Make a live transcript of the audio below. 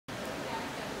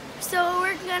So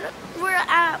we're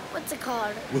at, what's it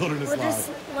called? Wilderness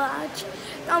Lodge.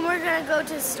 And we're gonna go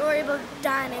to Storybook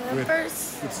Dining. With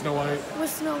Snow White? With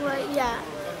Snow White, yeah.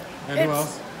 And who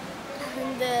else?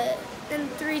 And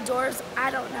Three Dwarfs,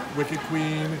 I don't know. Wicked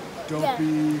Queen,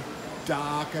 Dopey,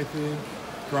 Doc, I think,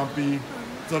 Grumpy.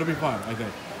 So it'll be fun, I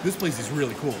think. This place is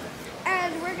really cool.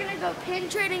 And we're gonna go pin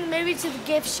trading, maybe to the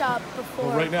gift shop before.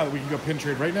 Well, right now, we can go pin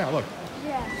trade right now, look.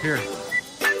 Yeah. Here.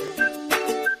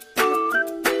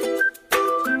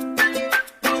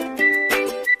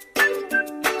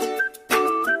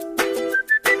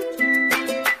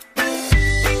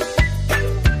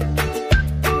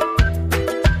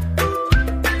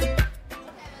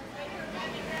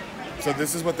 So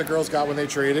this is what the girls got when they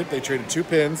traded. They traded 2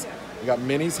 pins. We got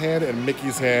Minnie's hand and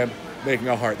Mickey's hand making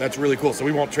a heart. That's really cool. So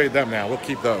we won't trade them now. We'll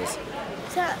keep those.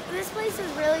 So this place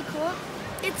is really cool.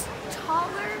 It's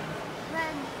taller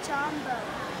than Jumbo.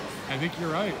 I think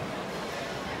you're right.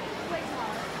 Way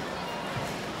taller.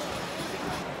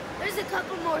 There's a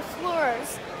couple more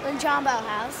floors than Jumbo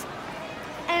House.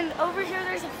 And over here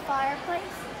there's a fireplace.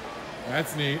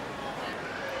 That's neat.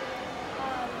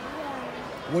 Yeah.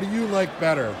 What do you like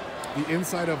better? The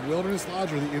inside of Wilderness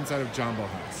Lodge or the inside of Jumbo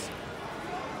House?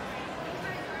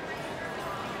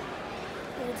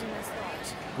 Wilderness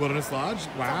Lodge. Wilderness Lodge?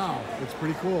 Wow, it's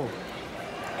pretty cool.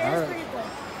 It is pretty cool.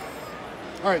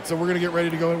 All right, so we're gonna get ready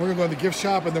to go in. We're gonna go in the gift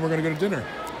shop and then we're gonna go to dinner.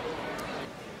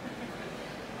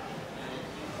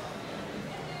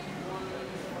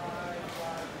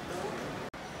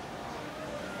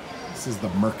 This is the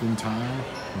Mercantile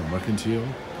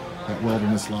at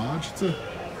Wilderness Lodge. It's a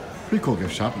pretty cool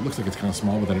gift shop. It looks like it's kind of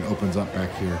small, but then it opens up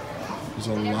back here. There's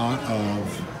a lot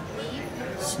of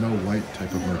Snow White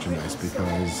type of merchandise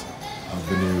because of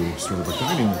the new Storybook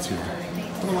Dining that's here.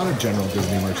 And a lot of general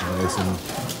Disney merchandise and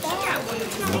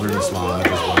Wilderness Lodge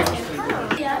as well.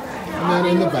 And then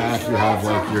in the back you have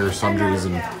like your sundries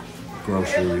and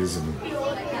groceries and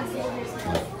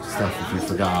stuff if you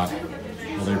forgot.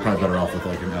 Well, then you're probably better off with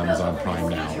like an Amazon Prime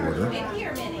Now order.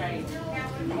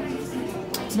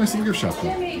 It's a nice little gift shop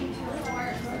though.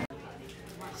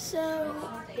 So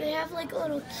they have like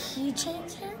little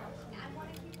keychains here.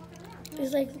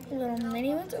 There's like little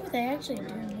mini ones. Oh, they actually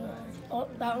do more. Oh,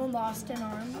 that one lost an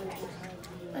arm.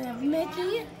 I have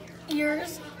Mickey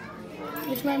ears,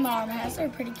 which my mom has. They're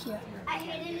pretty cute.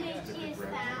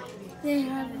 They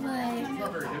have like,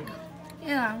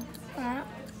 yeah, that.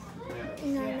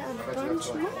 And then a bunch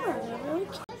more. Really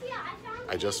cute.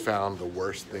 I just found the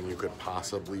worst thing you could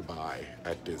possibly buy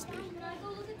at Disney.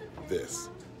 This.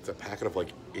 It's a packet of like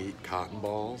 8 cotton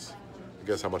balls.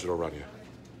 Guess how much it'll run you?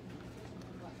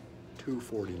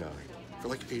 $2.49 for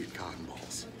like 8 cotton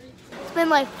balls. It's been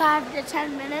like 5 to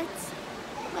 10 minutes,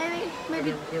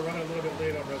 maybe. They're running a little bit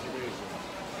late on reservations.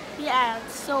 Yeah,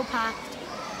 it's so packed.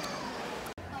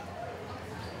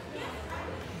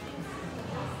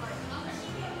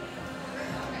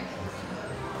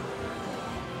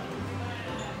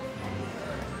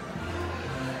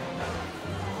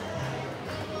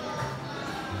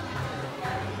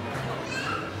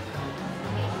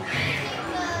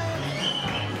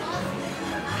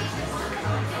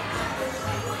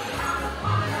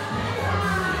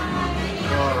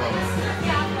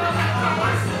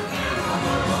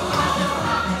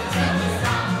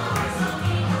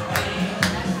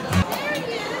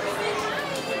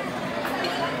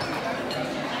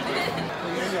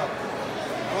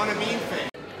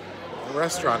 The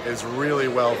restaurant is really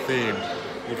well themed.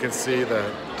 You can see the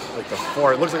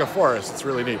forest. It looks like a forest. It's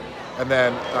really neat. And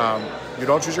then you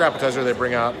don't choose your appetizer. They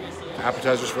bring out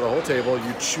appetizers for the whole table.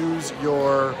 You choose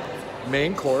your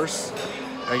main course,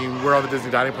 and we're on the Disney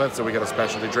dining plan, so we get a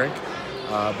specialty drink.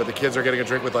 But the kids are getting a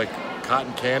drink with like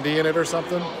cotton candy in it or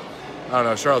something. I don't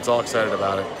know. Charlotte's all excited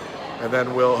about it. And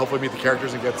then we'll hopefully meet the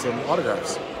characters and get some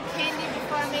autographs. Candy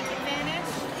before I make it vanish.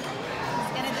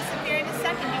 It's gonna disappear in a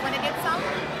second. You want to get some?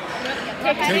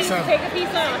 Take a piece off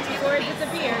before it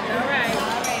disappears. All right.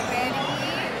 Okay, ready?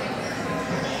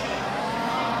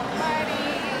 Party.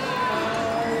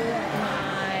 Oh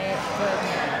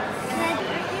my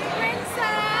goodness.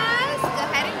 Princess, go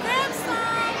ahead and grab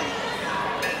some.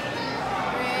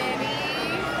 Ready?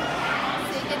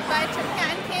 Say goodbye to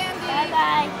cotton candy.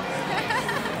 Bye-bye.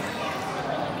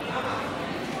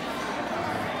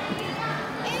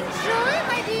 Enjoy,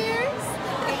 my dears.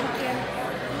 Thank you.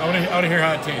 I want to hear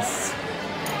how it tastes.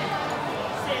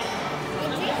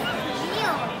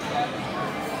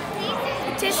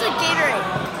 It tastes like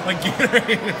Gatorade. Like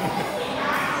Gatorade.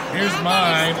 Here's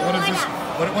mine. What is this?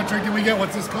 What drink did we get?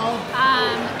 What's this called?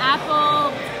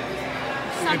 Apple.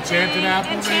 Enchanted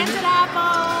apple. Enchanted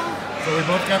apple. So we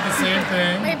both got the same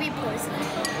thing. Maybe poison.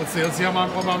 Let's see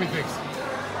what mommy thinks.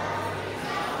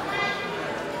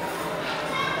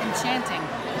 Enchanting.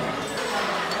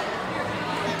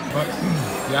 But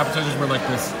the appetizers were like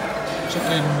this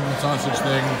chicken sausage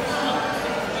thing,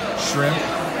 shrimp,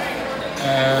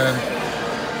 and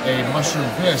a mushroom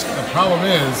bisque. The problem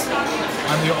is,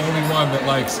 I'm the only one that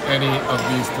likes any of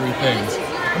these three things.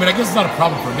 I mean, I guess it's not a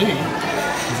problem for me,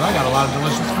 because I got a lot of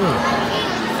delicious food.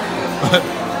 But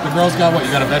the girls got what?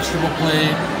 You got a vegetable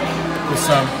plate with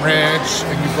some ranch,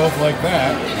 and you both like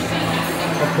that.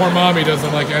 But poor mommy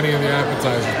doesn't like any of the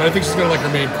appetizers, but I think she's gonna like her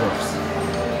main course.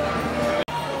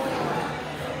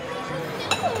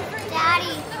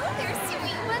 Daddy. Oh, they're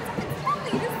sweet ones. It's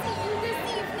lovely to see you this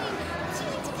evening. Do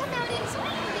you need to come out and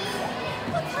join me?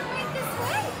 Well, come right this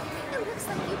way. It looks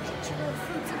like you picked your own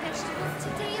fruits and vegetables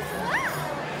today as well.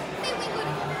 May we go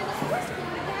together in the forest for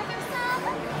you to gather some?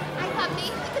 I thought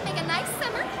maybe we could make a nice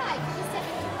summer pie for the 7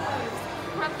 dwarves.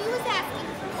 Grumpy was asking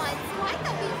for one, so I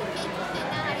thought we could make it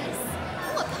nice.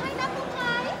 Oh, a pineapple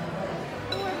pie?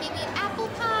 Or maybe an apple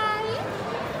pie?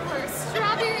 Or a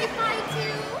strawberry pie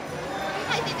too?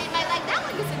 I think they might like that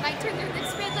one because it might turn their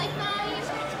lips red like mine.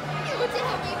 It would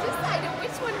help you decide on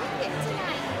which one we pick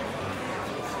tonight.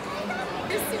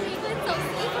 You're sweet ones, so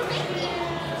see for making.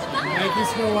 Bye. Thank you,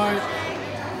 Snow White.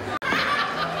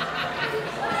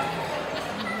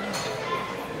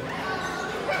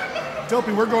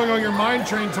 Dopey, we're going on your mine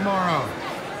train tomorrow.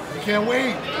 I can't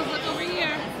wait. Oh, look over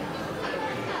here.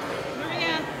 Over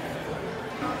here.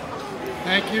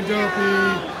 Thank you,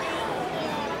 Dopey.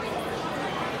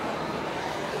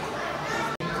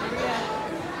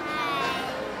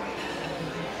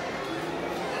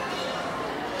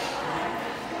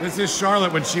 This is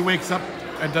Charlotte. When she wakes up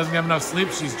and doesn't have enough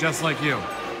sleep, she's just like you.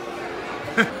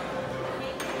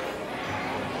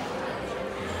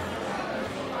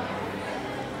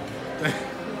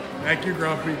 Thank you,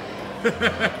 Grumpy.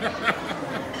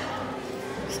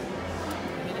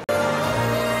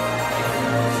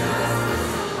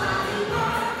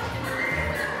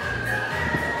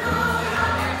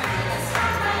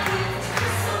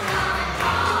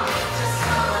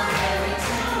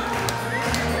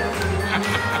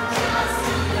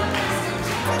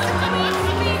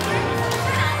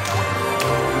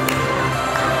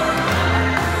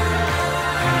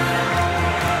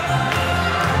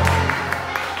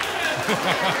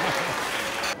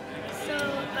 So,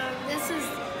 this is,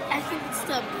 I think it's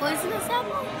the poisonous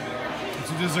apple.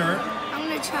 It's a dessert. I'm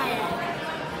gonna try it.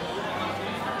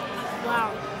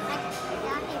 Wow.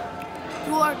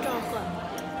 You are chocolate.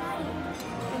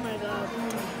 Oh my god.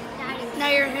 Now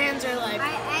your hands are like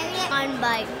one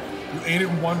bite. You ate it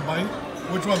in one bite?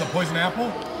 Which one, the poison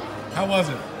apple? How was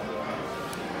it?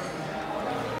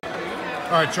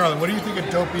 All right, Charlie, what do you think of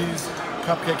Dopey's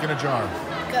cupcake in a jar?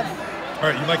 Good. All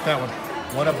right, you like that one.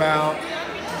 What about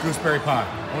gooseberry pie?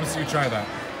 I want to see you try that.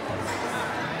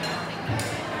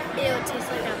 Ew, it tastes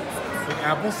like applesauce. Like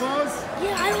applesauce?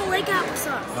 Yeah, I don't like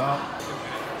applesauce. Oh,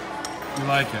 you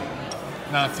like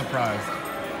it. Not surprised.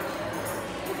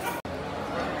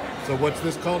 So what's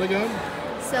this called again?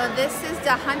 So this is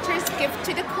the Hunter's Gift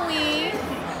to the Queen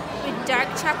with dark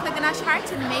chocolate ganache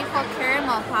hearts and maple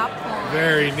caramel popcorn.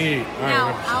 Very neat. All right,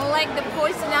 Now, unlike the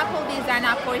poison apple, these are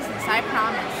not poisonous, I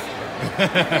promise.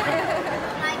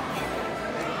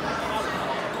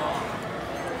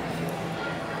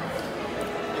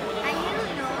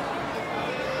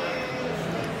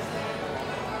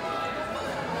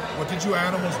 What did you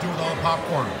animals do with all the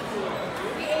popcorn?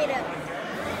 We ate it.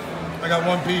 I got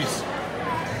one piece.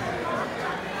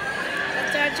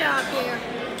 That's our job here.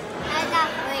 I got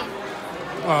three.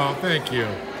 Oh, thank you.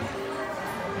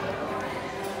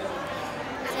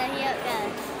 So here it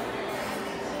goes.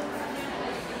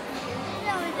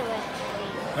 That was the whipped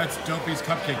cream. That's Dopey's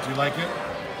cupcake. Do you like it?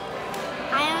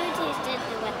 I only tasted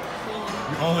the whipped cream.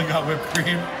 You only got whipped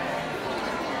cream?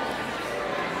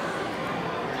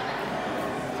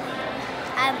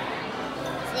 I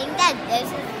think that this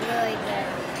is really good.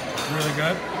 Really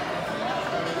good?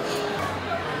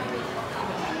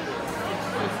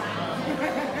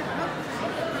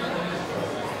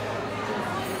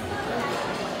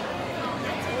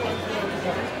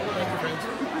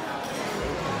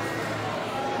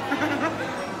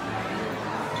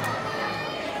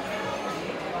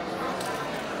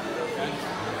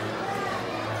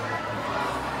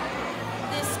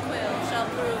 This quill shall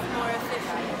prove more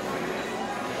efficient.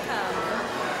 Come.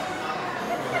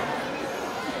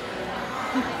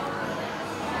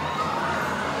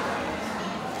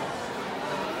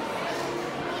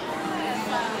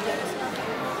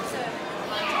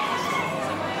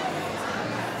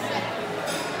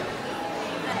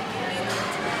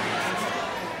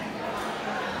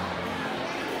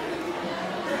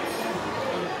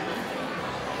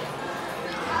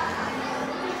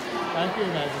 you,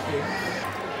 Your Majesty.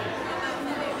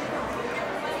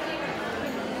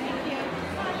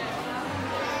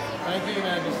 Thank you, Your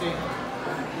Majesty.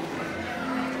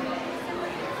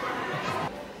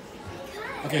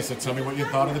 Okay, so tell me what you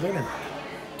thought of the dinner.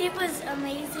 It was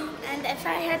amazing, and if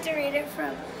I had to rate it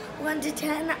from 1 to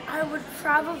 10, I would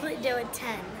probably do a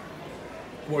 10.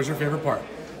 What was your favorite part?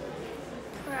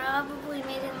 Probably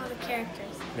meeting all the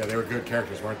characters. Yeah, they were good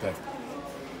characters, weren't they?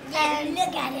 And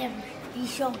look at him.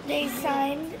 They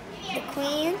signed the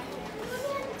Queen,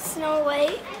 Snow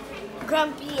White,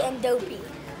 Grumpy, and Dopey.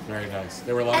 Very nice.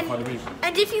 They were a lot of fun to meet.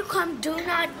 And if you come, do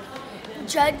not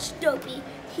judge Dopey.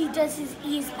 He does his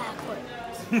E's backwards.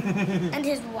 And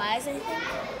his Y's, I think.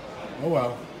 Oh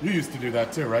well, you used to do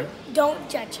that too, right? Don't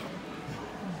judge him.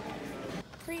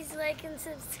 Please like and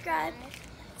subscribe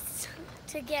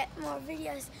to get more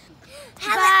videos.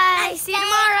 Bye.